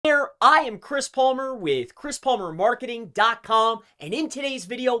Here, I am Chris Palmer with ChrisPalmerMarketing.com, and in today's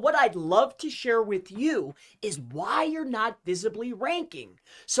video, what I'd love to share with you is why you're not visibly ranking.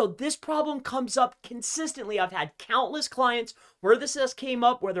 So this problem comes up consistently. I've had countless clients where this has came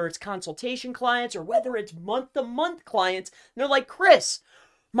up, whether it's consultation clients or whether it's month-to-month clients, and they're like, Chris,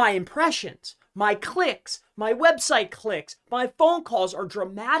 my impressions, my clicks, my website clicks, my phone calls are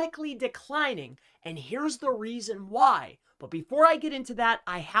dramatically declining, and here's the reason why. But before I get into that,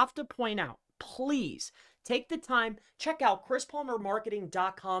 I have to point out, please take the time, check out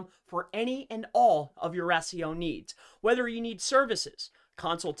ChrisPalmerMarketing.com for any and all of your SEO needs. Whether you need services,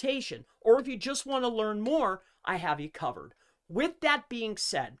 consultation, or if you just want to learn more, I have you covered. With that being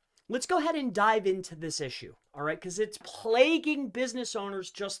said, let's go ahead and dive into this issue, all right? Because it's plaguing business owners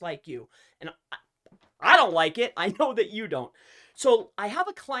just like you. And I don't like it. I know that you don't. So I have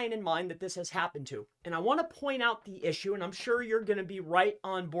a client in mind that this has happened to, and I want to point out the issue, and I'm sure you're going to be right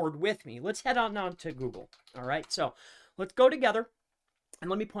on board with me. Let's head on now to Google, all right? So let's go together, and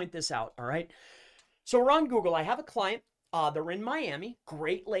let me point this out, all right? So we're on Google. I have a client. They're in Miami.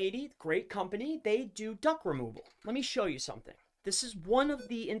 Great lady, great company. They do duck removal. Let me show you something. This is one of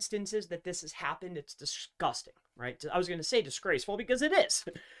the instances that this has happened. It's disgusting, right? I was going to say disgraceful because it is.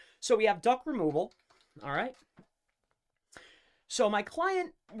 So we have duck removal, all right? So my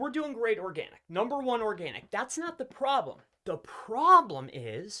client, we're doing great organic. Number one organic. That's not the problem. The problem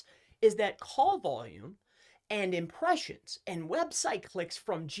is that call volume and impressions and website clicks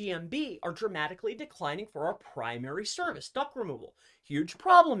from GMB are dramatically declining for our primary service, duck removal. Huge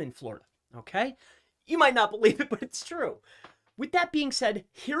problem in Florida, okay? You might not believe it, but it's true. With that being said,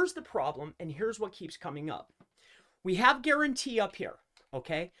 here's the problem, and here's what keeps coming up. We have guarantee up here,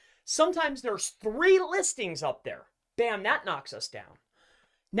 okay? Sometimes there's 3 listings up there. Bam, that knocks us down.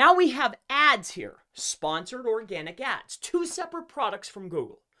 Now we have ads here, sponsored organic ads, 2 separate products from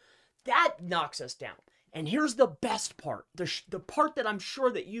Google. That knocks us down. And here's the best part, the part that I'm sure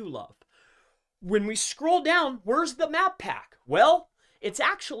that you love. When we scroll down, where's the map pack? Well, it's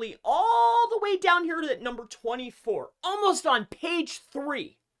actually all the way down here to number 24, almost on page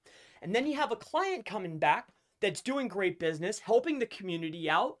 3. And then you have a client coming back that's doing great business, helping the community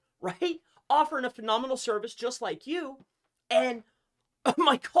out, right? Offering a phenomenal service just like you, and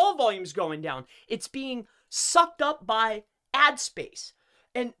my call volume's going down. It's being sucked up by ad space.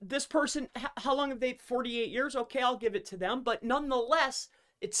 And this person, how long have they, 48 years? Okay, I'll give it to them. But nonetheless,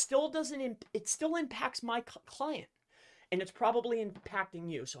 it still impacts my client. And it's probably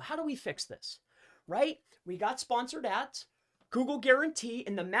impacting you. So how do we fix this? Right? We got sponsored ads, Google guarantee,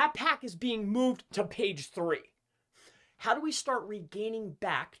 and the map pack is being moved to page 3. How do we start regaining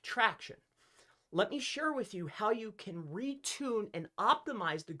back traction? Let me share with you how you can retune and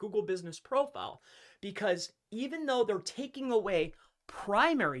optimize the Google Business Profile, because even though they're taking away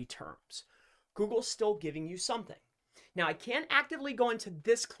primary terms, Google's still giving you something. Now, I can't actively go into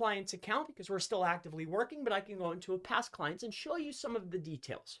this client's account because we're still actively working, but I can go into a past client's and show you some of the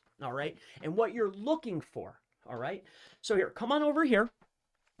details, all right, and what you're looking for, all right? So here, come on over here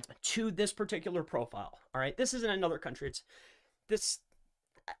to this particular profile, all right? This is in another country. It's this...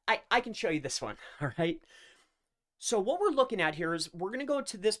 I can show you this one, all right? So what we're looking at here is we're going to go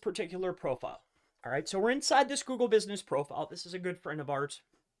to this particular profile, all right? So we're inside this Google Business Profile. This is a good friend of ours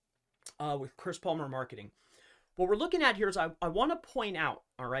with Chris Palmer Marketing. What we're looking at here is I want to point out,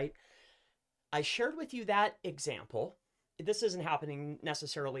 all right? I shared with you that example. This isn't happening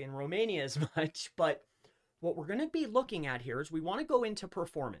necessarily in Romania as much, but what we're going to be looking at here is we want to go into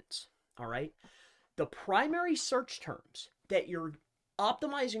performance, all right? The primary search terms that you're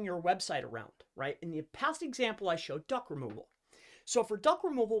optimizing your website around, right? In the past example, I showed duck removal. So for duck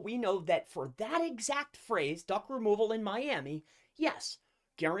removal, we know that for that exact phrase, duck removal in Miami, yes,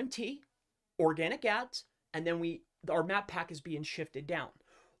 guarantee, organic ads, and then our map pack is being shifted down.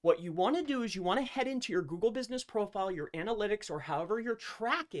 What you want to do is you want to head into your Google Business Profile, your analytics, or however you're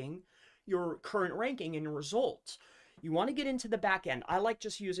tracking your current ranking and results. You want to get into the back end. I like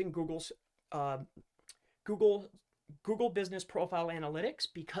just using Google's Google Business Profile Analytics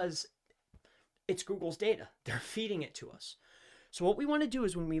because it's Google's data. They're feeding it to us. So what we want to do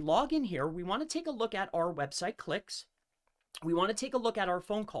is when we log in here, we want to take a look at our website clicks. We want to take a look at our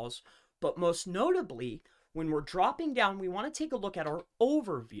phone calls. But most notably, when we're dropping down, we want to take a look at our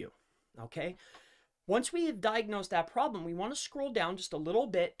overview, okay? Once we have diagnosed that problem, we want to scroll down just a little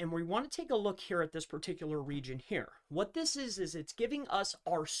bit, and we want to take a look here at this particular region here. What this is it's giving us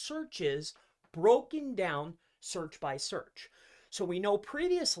our searches broken down search by search. So we know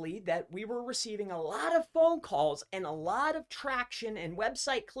previously that we were receiving a lot of phone calls and a lot of traction and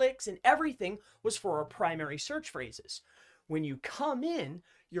website clicks and everything was for our primary search phrases. When you come in,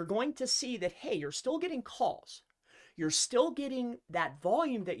 you're going to see that, hey, you're still getting calls. You're still getting that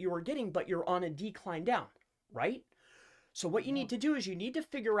volume that you were getting, but you're on a decline down, right? So what you need to do is you need to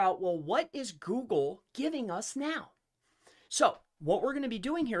figure out, well, what is Google giving us now? So what we're going to be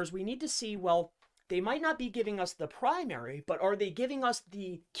doing here is we need to see, well, they might not be giving us the primary, but are they giving us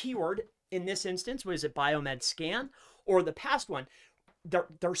the keyword? In this instance, was it biomed scan or the past one?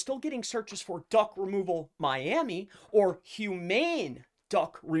 They're still getting searches for duck removal Miami or humane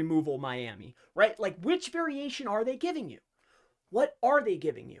duck removal Miami, right? Like, which variation are they giving you? What are they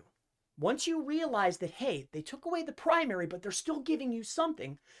giving you? Once you realize that, hey, they took away the primary, but they're still giving you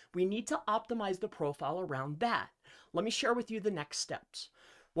something, we need to optimize the profile around that. Let me share with you the next steps.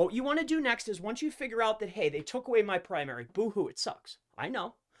 What you want to do next is once you figure out that, hey, they took away my primary, boo-hoo, it sucks. I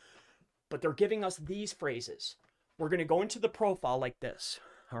know. But they're giving us these phrases. We're going to go into the profile like this,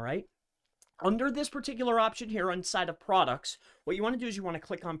 all right? Under this particular option here inside of products, what you want to do is you want to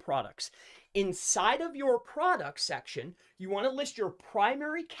click on products. Inside of your products section, you want to list your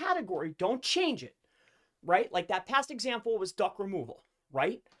primary category. Don't change it, right? Like that past example was duck removal,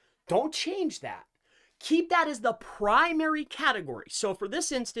 right? Don't change that. Keep that as the primary category. So for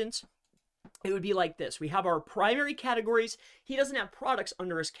this instance, it would be like this. We have our primary categories. He doesn't have products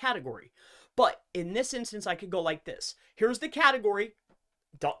under his category. But in this instance, I could go like this. Here's the category.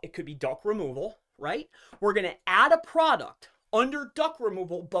 It could be duck removal, right? We're going to add a product under duck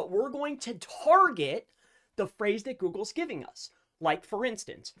removal, but we're going to target the phrase that Google's giving us. Like, for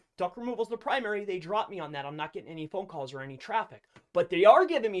instance, duck removal is the primary. They dropped me on that. I'm not getting any phone calls or any traffic. But they are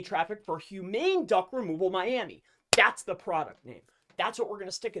giving me traffic for humane duck removal Miami. That's the product name. That's what we're going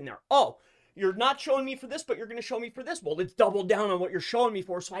to stick in there. Oh, you're not showing me for this, but you're going to show me for this. Well, let's double down on what you're showing me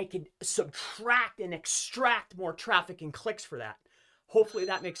for so I can subtract and extract more traffic and clicks for that. Hopefully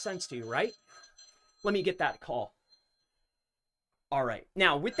that makes sense to you, right? Let me get that call. All right.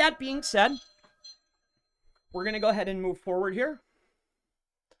 Now, with that being said, we're going to go ahead and move forward here.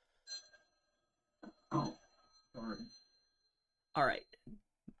 Oh, sorry. All right.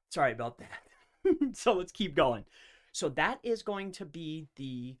 Sorry about that. So let's keep going. So that is going to be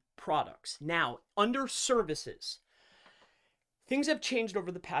the products. Now, under services, things have changed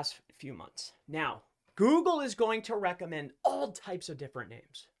over the past few months. Now, Google is going to recommend all types of different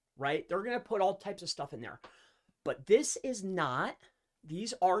names, right? They're going to put all types of stuff in there. But these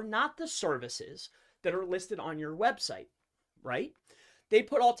are not the services that are listed on your website, right? They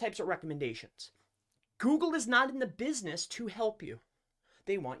put all types of recommendations. Google is not in the business to help you.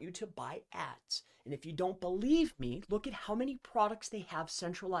 They want you to buy ads. And if you don't believe me, look at how many products they have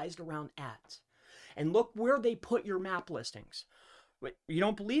centralized around ads. And look where they put your map listings. Wait, you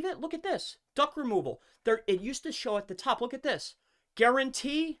don't believe it? Look at this. Duck removal. It used to show at the top. Look at this.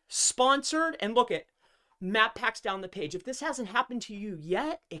 Guarantee, sponsored, and look at map packs down the page. If this hasn't happened to you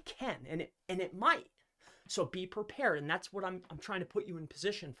yet, it can, and it might. So be prepared, and that's what I'm trying to put you in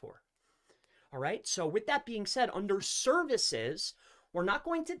position for. All right? So with that being said, under services, we're not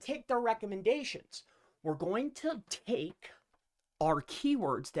going to take their recommendations. We're going to take our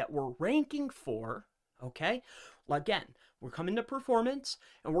keywords that we're ranking for, okay? Well, again, we're coming to performance,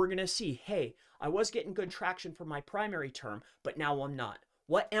 and we're going to see, hey, I was getting good traction for my primary term, but now I'm not.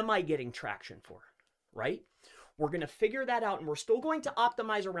 What am I getting traction for, right? We're going to figure that out, and we're still going to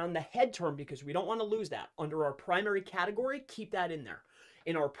optimize around the head term because we don't want to lose that. Under our primary category, keep that in there.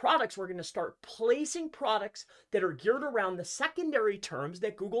 In our products, we're going to start placing products that are geared around the secondary terms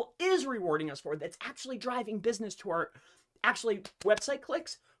that Google is rewarding us for, that's actually driving business to our website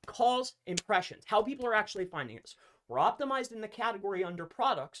clicks, calls, impressions, how people are actually finding us. We're optimized in the category under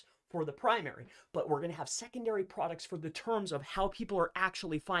products for the primary, but we're going to have secondary products for the terms of how people are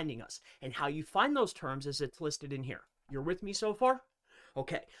actually finding us. And how you find those terms is it's listed in here. You're with me so far?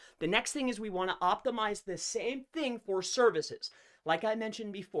 Okay. The next thing is we want to optimize the same thing for services. Like I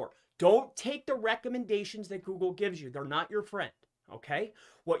mentioned before, don't take the recommendations that Google gives you. They're not your friend, okay?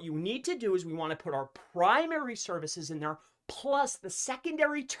 What you need to do is we want to put our primary services in there plus the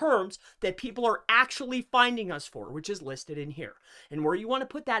secondary terms that people are actually finding us for, which is listed in here. And where you want to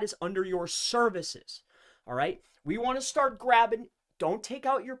put that is under your services, all right? We want to start grabbing, don't take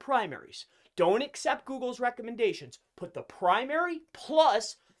out your primaries. Don't accept Google's recommendations. Put the primary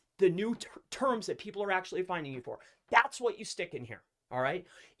plus the new terms that people are actually finding you for. That's what you stick in here, all right?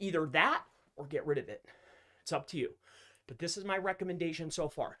 Either that or get rid of it. It's up to you. But this is my recommendation so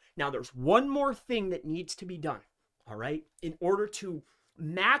far. Now, there's one more thing that needs to be done, all right? In order to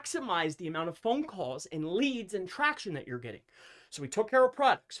maximize the amount of phone calls and leads and traction that you're getting. So we took care of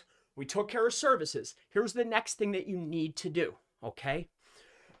products. We took care of services. Here's the next thing that you need to do, okay?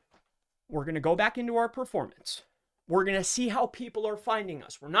 We're going to go back into our performance. We're going to see how people are finding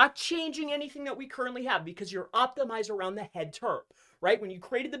us. We're not changing anything that we currently have because you're optimized around the head term, right? When you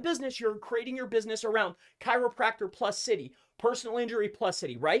created the business, you're creating your business around chiropractor plus city, personal injury plus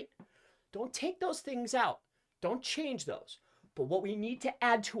city, right? Don't take those things out. Don't change those. But what we need to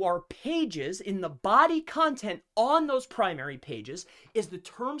add to our pages in the body content on those primary pages is the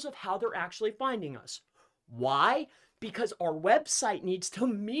terms of how they're actually finding us. Why? Because our website needs to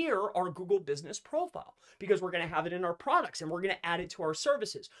mirror our Google business profile, because we're going to have it in our products and we're going to add it to our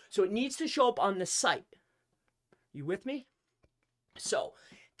services. So it needs to show up on the site. You with me? So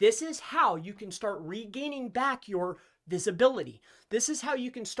this is how you can start regaining back your visibility. This is how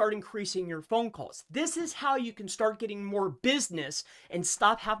you can start increasing your phone calls. This is how you can start getting more business and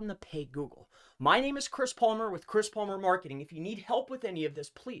stop having to pay Google. My name is Chris Palmer with Chris Palmer Marketing. If you need help with any of this,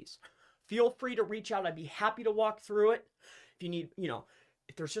 please feel free to reach out. I'd be happy to walk through it. If you need,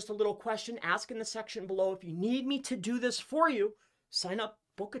 if there's just a little question, ask in the section below. If you need me to do this for you, sign up,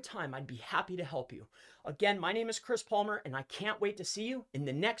 book a time. I'd be happy to help you. Again, my name is Chris Palmer, and I can't wait to see you in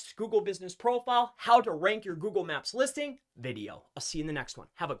the next Google Business Profile, How to Rank Your Google Maps Listing video. I'll see you in the next one.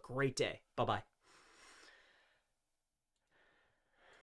 Have a great day. Bye-bye.